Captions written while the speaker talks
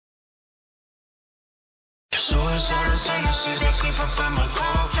just all the sinuses that creep up in my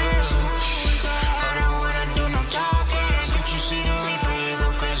coffin. I don't wanna do no talking. Can't you see the reaper? He go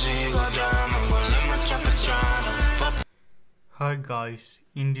crazy, he go dumb. I'm gonna let my chopper drown. Hi guys,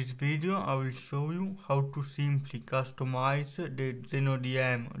 in this video I will show you how to simply customize the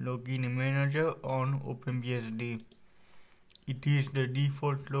Xenodm login manager on OpenBSD. It is the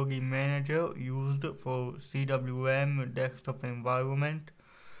default login manager used for CWM desktop environment,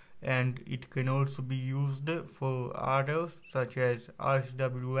 and it can also be used for others such as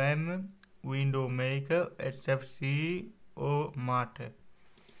IceWM, Window Maker, XFCE or Mate.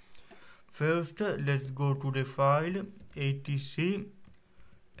 First, let's go to the file etc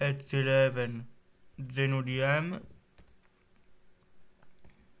x11 Xenodm.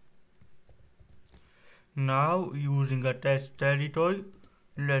 Now, using a test territory,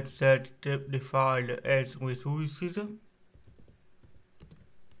 let's set the file as resources.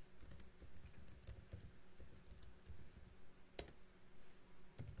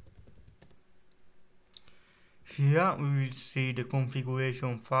 Here we will see the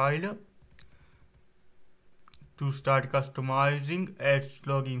configuration file. To start customizing, add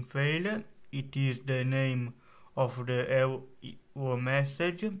login fail. It is the name of the error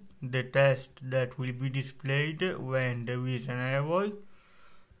message, the test that will be displayed when there is an error.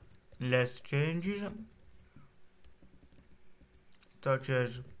 Let's change it, such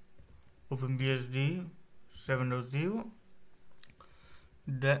as OpenBSD 7.0.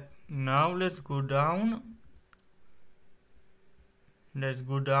 Now let's go down. Let's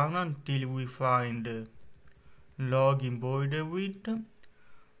go down until we find login border width.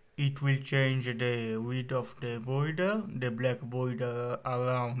 It will change the width of the border, the black border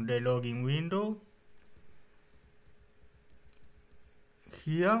around the login window.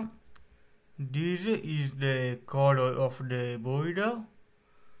 Here, this is the color of the border.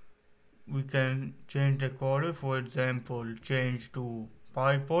 We can change the color, for example, change to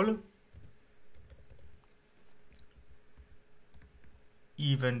purple.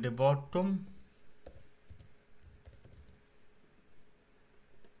 Even the bottom.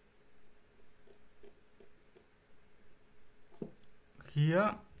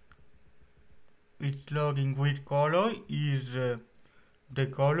 Here, its login grid color is the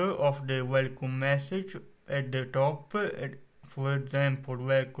color of the welcome message at the top. For example,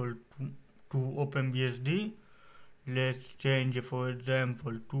 welcome to OpenBSD. Let's change, for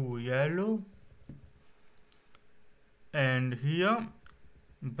example, to yellow. And here,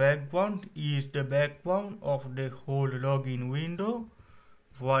 background is the background of the whole login window.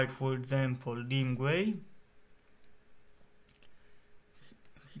 White, for example, dim gray.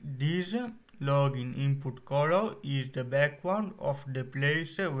 This login input color is the background of the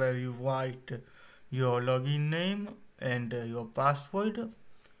place where you write your login name and your password.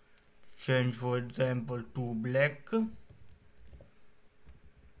 Change, for example, to black.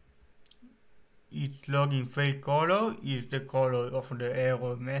 Its login fail color is the color of the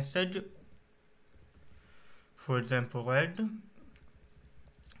error message, for example, red.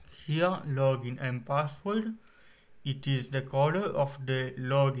 Here, login and password. It is the color of the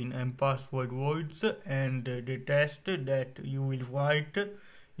login and password words and the text that you will write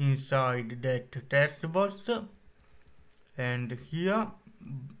inside that text box. And here,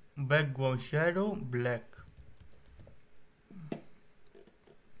 background shadow black.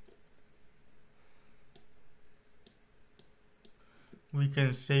 We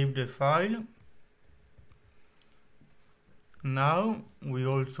can save the file. Now we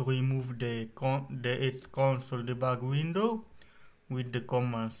also remove the xconsole debug window with the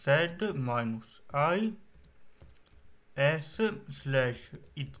command sed -i s/xconsole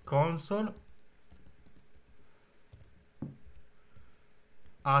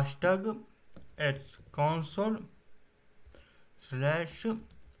hashtag xconsole /etc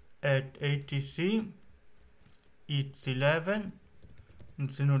x11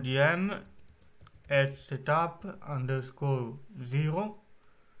 Xenodm at setup _0.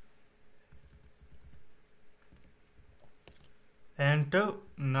 Enter.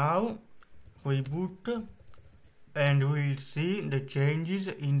 Now reboot and we'll see the changes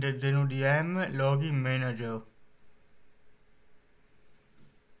in the Xenodm login manager.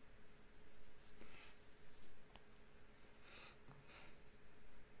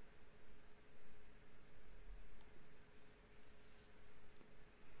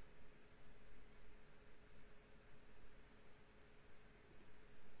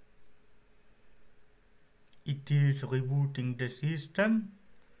 It is rebooting the system.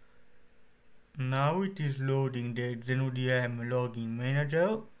 Now it is loading the Xenodm login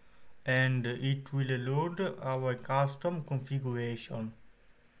manager and it will load our custom configuration.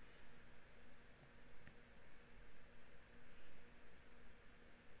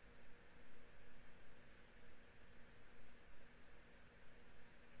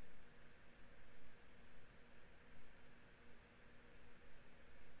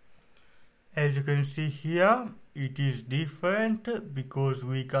 As you can see here, it is different because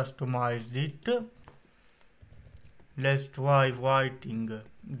we customized it. Let's try writing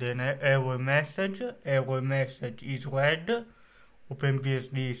the error message. Error message is red,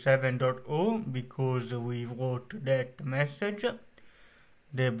 OpenBSD 7.0, because we wrote that message.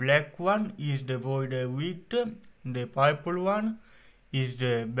 The black one is the border width, the purple one is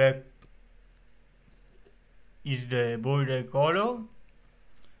the border color,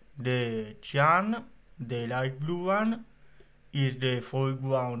 the cyan, the light blue one, is the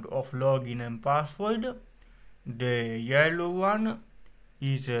foreground of login and password, the yellow one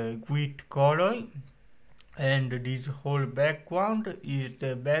is a grid color, and this whole background is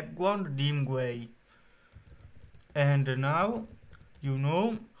the background dim gray. And now you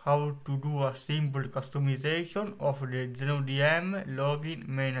know how to do a simple customization of the Xenodm login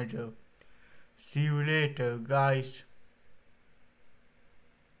manager. See you later, guys.